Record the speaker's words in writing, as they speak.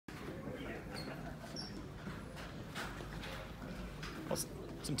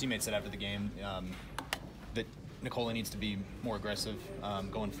Some teammates said after the game that Nikola needs to be more aggressive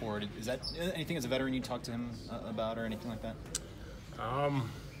going forward. Is that anything as a veteran you talk to him about or anything like that?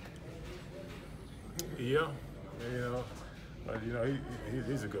 Yeah, but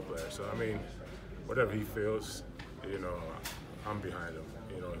he's a good player. So I mean, whatever he feels, I'm behind him.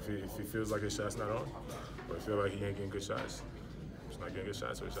 If he feels like his shot's not on, or he feels like he ain't getting good shots, he's not getting good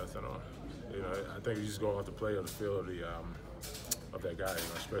shots, or his shot's not on. I think you just go off the play of the feel of that guy.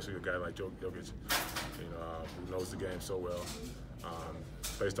 Especially a guy like Jokic, who knows the game so well,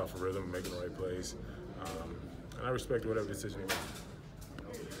 based off of rhythm, making the right plays, and I respect whatever decision he makes.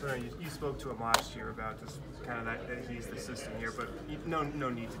 You spoke to him last year about just kind of that he's the system here, but no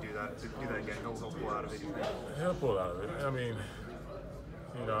need to do that. To do that again, he'll pull out of it. He'll pull out of it. I mean,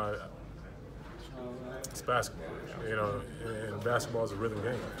 it's basketball. And basketball is a rhythm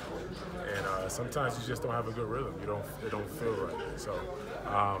game, and sometimes you just don't have a good rhythm. It don't feel right. So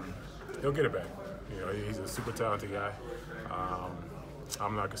he'll get it back. He's a super talented guy.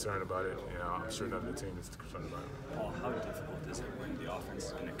 I'm not concerned about it. I'm sure none of the team is concerned about it. Paul, how difficult is it when the offense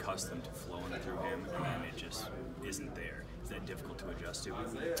has been accustomed to flowing through him and then it just isn't there? Is that difficult to adjust to? A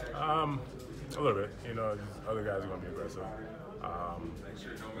little bit. Other guys are going to be aggressive.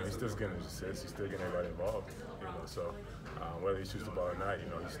 He's still getting his assists. He's still getting everybody involved. So whether he shoots the ball or not,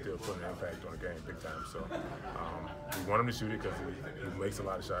 he's still putting an impact on the game big time. So we want him to shoot it because he makes a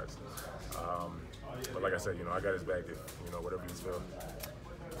lot of shots. But like I said, I got his back if whatever he's feeling.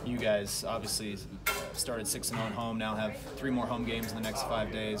 You guys obviously started 6-0 at home. Now have 3 more home games in the next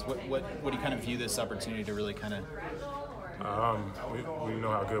 5 days. What do you kind of view this opportunity to really kind of? We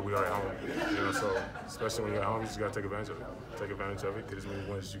know how good we are at home. So especially when you're at home, you just got to take advantage of it. Take advantage of it. Get as many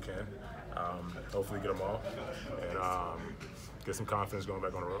wins as you can. Hopefully get them all, and get some confidence going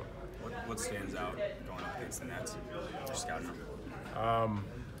back on the road. What stands out going up against the Nets? Just scouting them.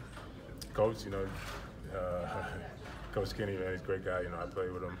 Coach, Coach Kenny, man, he's a great guy. I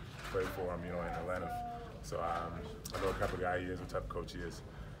played with him, played for him, in Atlanta. So I know what type of guy he is, what type of coach he is,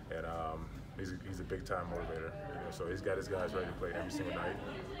 and he's a big time motivator. So he's got his guys ready to play every single night.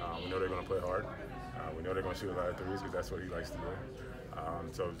 We know they're going to play hard. We know they're going to shoot a lot of threes because that's what he likes to do.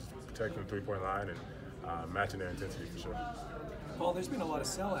 So just protecting the 3-point line and matching their intensity for sure. Paul, there's been a lot of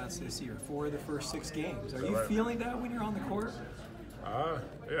sellouts this year, 4 of the first 6 games. Are you right? feeling that when you're on the court?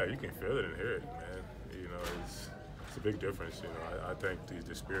 Yeah, you can feel it and hear it, man. It's a big difference. I think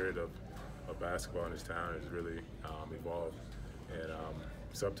the spirit of basketball in this town has really evolved, and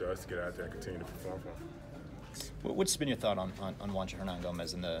it's up to us to get out there and continue to perform for them. What's been your thought on Juancho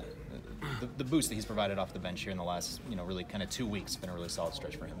Hernan-Gomez and the boost that he's provided off the bench here in the last really kind of 2 weeks? It's been a really solid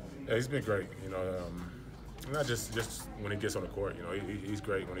stretch for him. Yeah, he's been great. Not just when he gets on the court. He's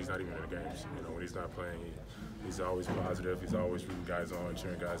great when he's not even in the games. When he's not playing, he's always positive. He's always rooting guys on,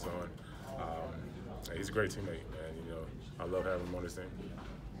 cheering guys on. He's a great teammate, man. I love having him on this team.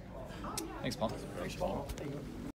 Thanks, Paul. Thanks, Paul.